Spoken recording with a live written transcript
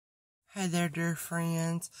Hey there, dear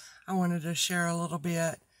friends. I wanted to share a little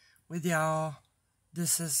bit with y'all.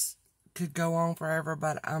 Could go on forever,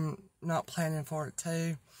 but I'm not planning for it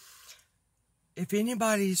to. If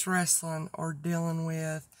anybody's wrestling or dealing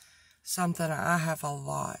with something, I have a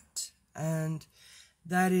lot. And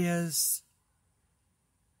that is,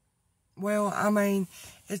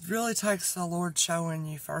 it really takes the Lord showing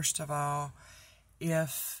you, first of all,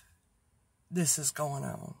 if this is going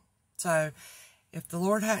on. So, if the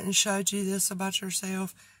Lord hadn't showed you this about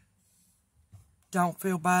yourself, don't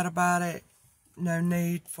feel bad about it. No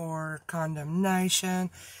need for condemnation.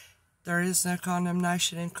 There is no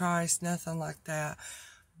condemnation in Christ, nothing like that.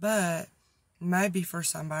 But maybe for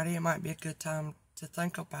somebody, it might be a good time to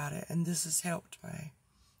think about it. And this has helped me.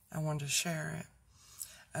 I wanted to share it.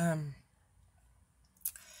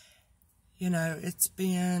 It's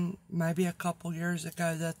been maybe a couple years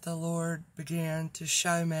ago that the Lord began to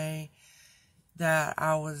show me that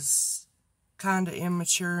I was kind of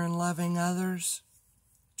immature in loving others,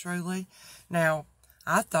 truly. Now,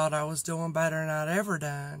 I thought I was doing better than I'd ever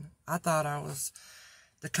done. I thought I was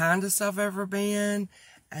the kindest I've ever been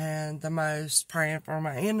and the most praying for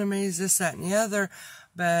my enemies, this, that, and the other.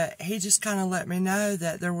 But he just kind of let me know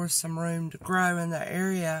that there was some room to grow in that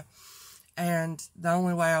area. And the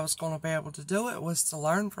only way I was going to be able to do it was to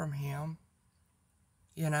learn from him.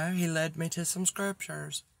 He led me to some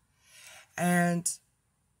scriptures. And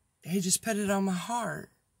he just put it on my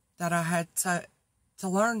heart that I had to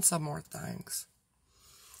learn some more things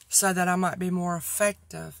so that I might be more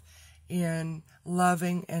effective in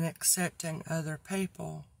loving and accepting other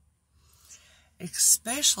people,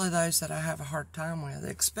 especially those that I have a hard time with,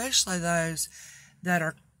 especially those that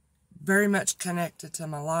are very much connected to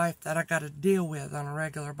my life that I got to deal with on a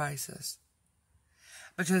regular basis.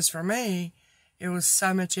 Because for me, it was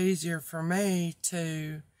so much easier for me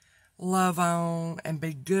to love on and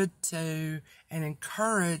be good to and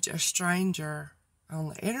encourage a stranger on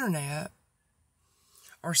the internet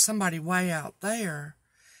or somebody way out there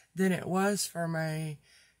than it was for me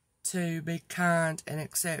to be kind and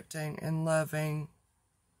accepting and loving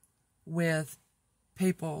with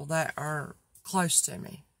people that are close to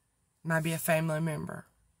me, maybe a family member,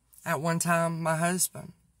 at one time my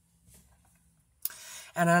husband.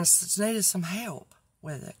 And I just needed some help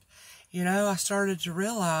with it. I started to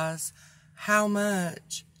realize how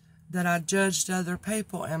much that I judged other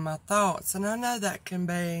people and my thoughts. And I know that can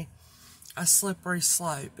be a slippery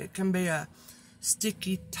slope. It can be a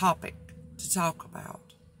sticky topic to talk about.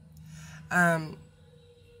 I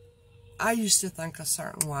used to think a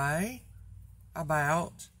certain way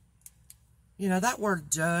about, that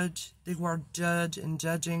word judge, the word judge and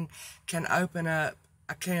judging can open up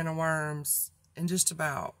a can of worms in just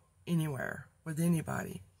about anywhere with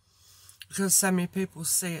anybody, because so many people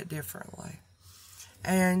see it differently.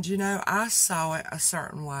 And, I saw it a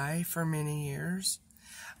certain way for many years,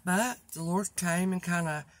 but the Lord came and kind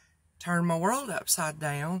of turned my world upside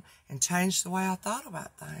down and changed the way I thought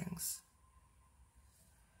about things.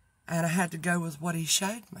 And I had to go with what he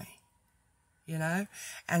showed me, and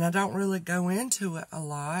I don't really go into it a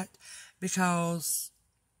lot because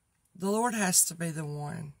the Lord has to be the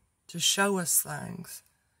one to show us things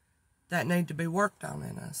that need to be worked on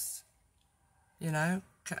in us.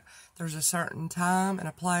 There's a certain time and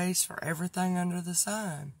a place for everything under the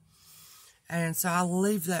sun. And so I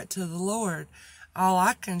leave that to the Lord. All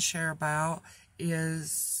I can share about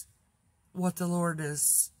is what the Lord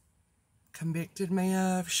has convicted me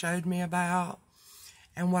of, showed me about,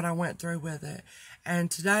 and what I went through with it. And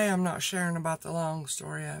today I'm not sharing about the long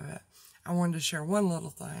story of it. I wanted to share one little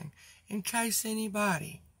thing in case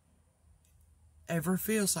anybody ever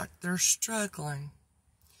feels like they're struggling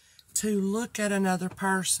to look at another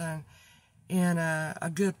person in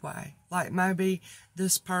a good way. Like maybe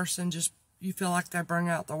this person you feel like they bring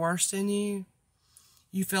out the worst in you.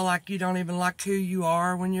 You feel like you don't even like who you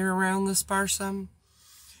are when you're around this person.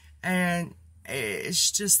 And it's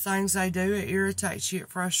just things they do. It irritates you, it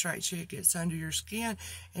frustrates you, it gets under your skin,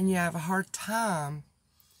 and you have a hard time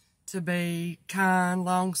to be kind,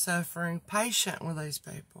 long-suffering, patient with these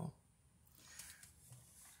people.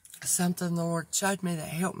 Something the Lord showed me that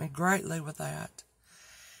helped me greatly with that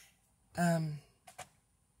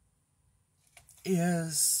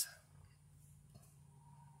is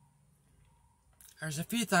there's a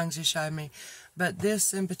few things he showed me, but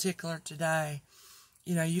this in particular today,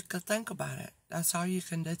 you could think about it. That's all you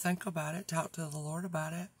can do. Think about it. Talk to the Lord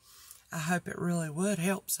about it. I hope it really would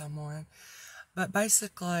help someone. But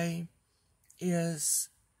basically is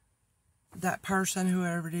that person,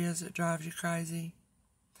 whoever it is that drives you crazy,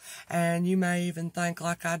 And you may even think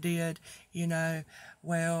like I did,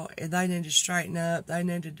 well, they need to straighten up. They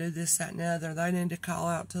need to do this, that, and the other. They need to call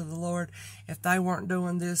out to the Lord. If they weren't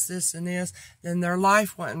doing this, this, and this, then their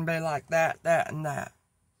life wouldn't be like that, and that.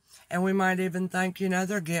 And we might even think,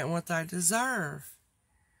 they're getting what they deserve.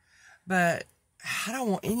 But I don't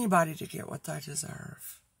want anybody to get what they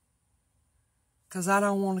deserve. Because I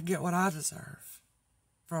don't want to get what I deserve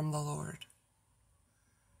from the Lord.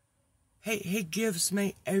 He gives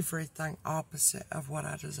me everything opposite of what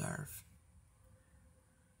I deserve.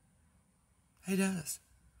 He does.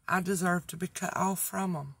 I deserve to be cut off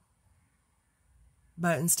from him.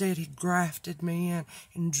 But instead he grafted me in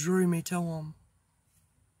and drew me to him.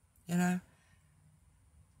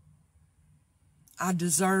 I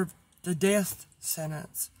deserved the death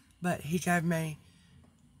sentence, but he gave me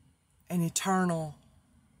an eternal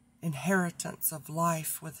inheritance of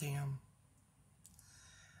life with him.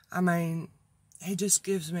 He just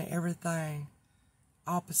gives me everything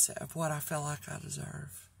opposite of what I feel like I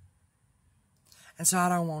deserve. And so I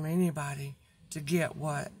don't want anybody to get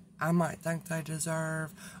what I might think they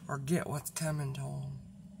deserve or get what's coming to them.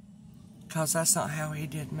 Because that's not how he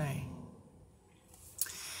did me.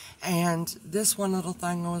 And this one little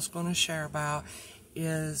thing I was going to share about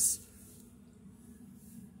is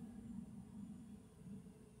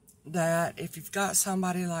that if you've got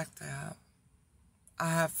somebody like that,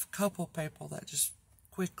 I have a couple people that just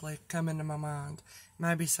quickly come into my mind.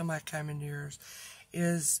 Maybe somebody came into yours.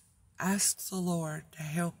 Is ask the Lord to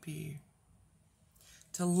help you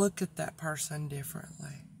to look at that person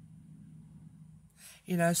differently.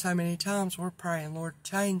 So many times we're praying, Lord,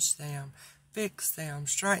 change them, fix them,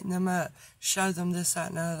 straighten them up, show them this, that,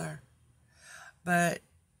 and the other. But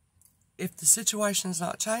if the situation's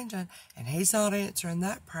not changing and he's not answering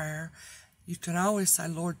that prayer, you can always say,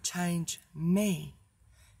 Lord, change me.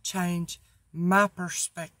 Change my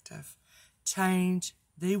perspective. Change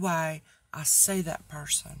the way I see that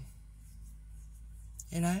person.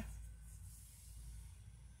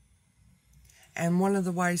 And one of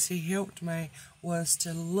the ways he helped me was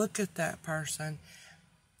to look at that person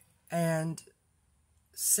and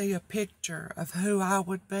see a picture of who I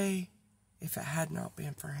would be if it had not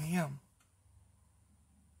been for him.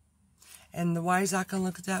 And the ways I can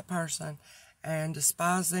look at that person and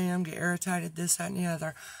despise them, get irritated, this, that, and the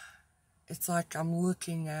other, it's like I'm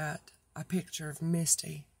looking at a picture of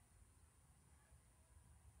Misty.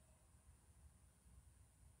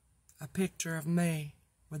 A picture of me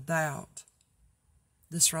without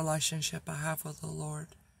this relationship I have with the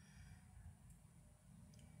Lord.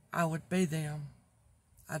 I would be them.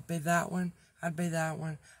 I'd be that one. I'd be that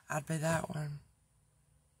one. I'd be that one.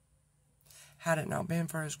 Had it not been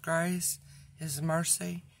for his grace, his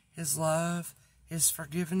mercy, his love, his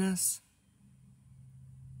forgiveness,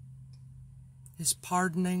 his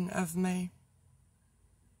pardoning of me,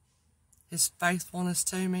 his faithfulness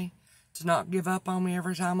to me, to not give up on me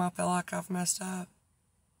every time I feel like I've messed up,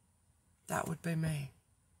 that would be me.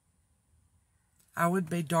 I would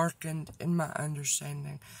be darkened in my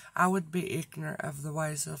understanding. I would be ignorant of the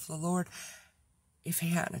ways of the Lord if he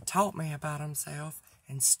hadn't taught me about himself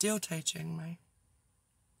and still teaching me.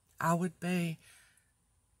 I would be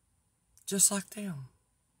just like them.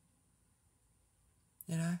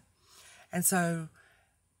 And so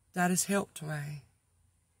that has helped me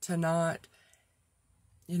to not,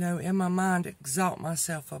 in my mind, exalt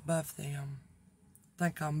myself above them,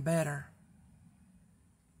 think I'm better.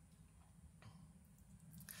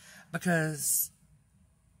 Because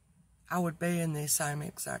I would be in the same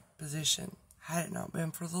exact position had it not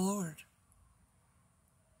been for the Lord.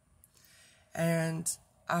 And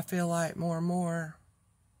I feel like more and more,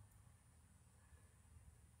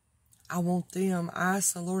 I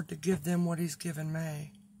ask the Lord to give them what he's given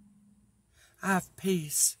me. I have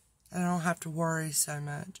peace, and I don't have to worry so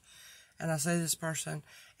much. And I see this person,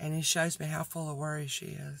 and he shows me how full of worry she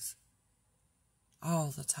is.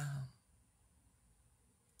 All the time.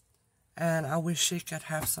 And I wish she could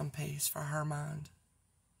have some peace for her mind.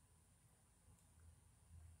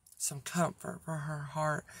 Some comfort for her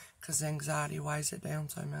heart, because anxiety weighs it down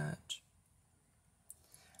so much.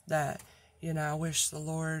 That, I wish the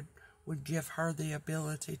Lord would give her the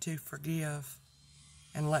ability to forgive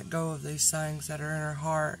and let go of these things that are in her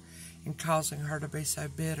heart and causing her to be so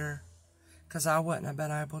bitter, because I wouldn't have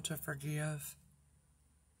been able to forgive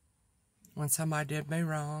when somebody did me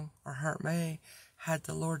wrong or hurt me had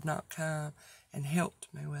the Lord not come and helped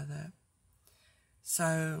me with it.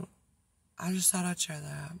 So I just thought I'd share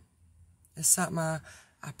that. It's something I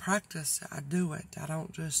practice. I do it. I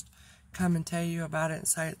don't just come and tell you about it and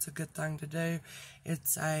say it's a good thing to do.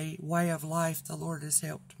 It's a way of life the Lord has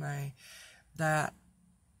helped me, that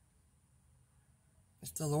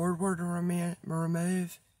If the Lord were to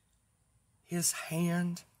remove His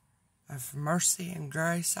hand of mercy and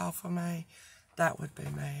grace off of me, that would be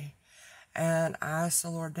me. And I ask the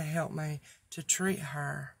Lord to help me to treat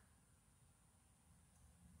her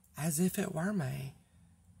as if it were me.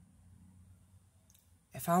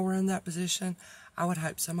 If I were in that position, I would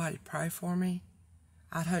hope somebody pray for me.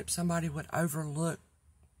 I'd hope somebody would overlook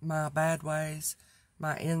my bad ways,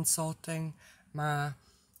 my insulting, my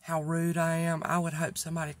how rude I am. I would hope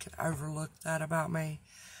somebody could overlook that about me.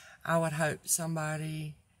 I would hope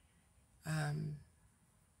somebody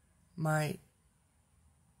might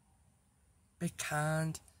be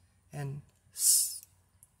kind and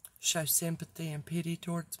show sympathy and pity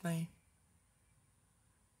towards me.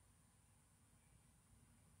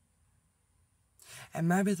 And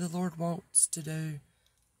maybe the Lord wants to do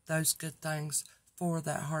those good things for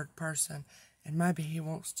that hard person. And maybe He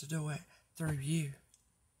wants to do it through you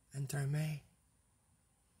and through me.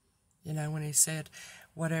 You know, when He said,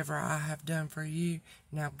 whatever I have done for you,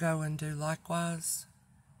 now go and do likewise.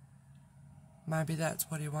 Maybe that's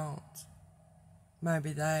what He wants.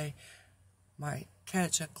 Maybe they might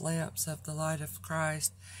catch a glimpse of the light of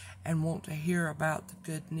Christ and want to hear about the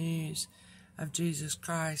good news of Jesus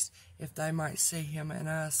Christ if they might see Him in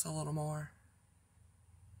us a little more.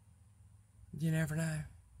 You never know.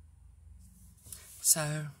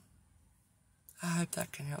 So, I hope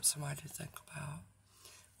that can help somebody to think about.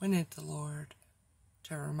 We need the Lord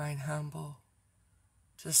to remain humble,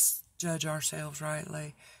 to judge ourselves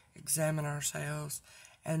rightly, examine ourselves,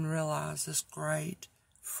 and realize this great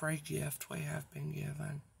free gift we have been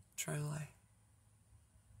given, truly.